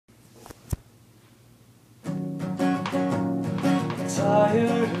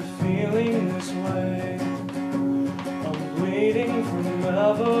tired of feeling this way. I'm bleeding from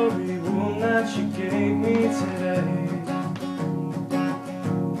every wound that you gave me today.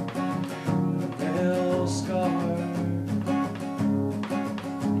 A little scar.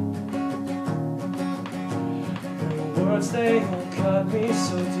 Your words, they all cut me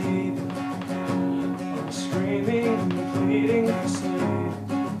so deep. I'm screaming and pleading for sleep.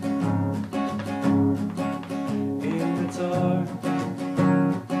 In the dark,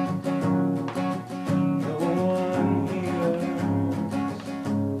 no one hears.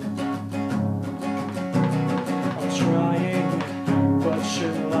 I'm trying, but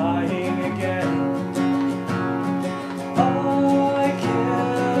you're lying again. I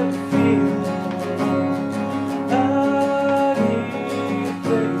can't feel anything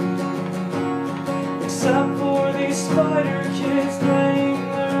except for these spider kids laying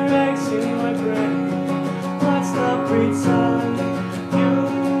their eggs in my brain. Let's not pretend you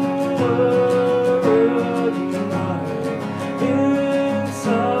wouldn't lie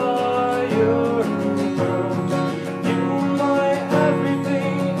inside your world. You're my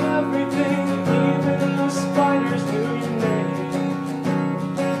everything, everything, even the spiders knew your name.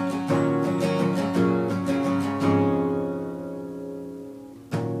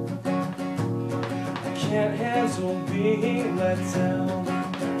 I can't handle being let down.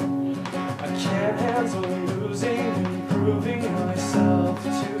 I can't handle losing and proving myself to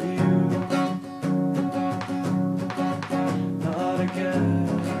you. Not again.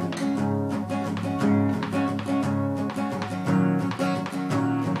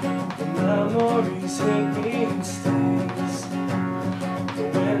 The memories hit me in stings. The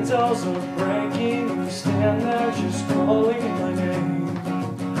windows are breaking. You stand there just calling my name.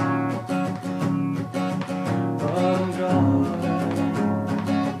 But I'm gone.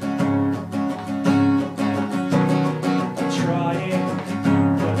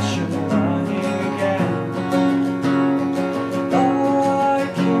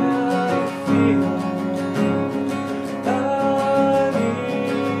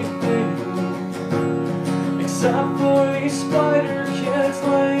 Except for these spiders.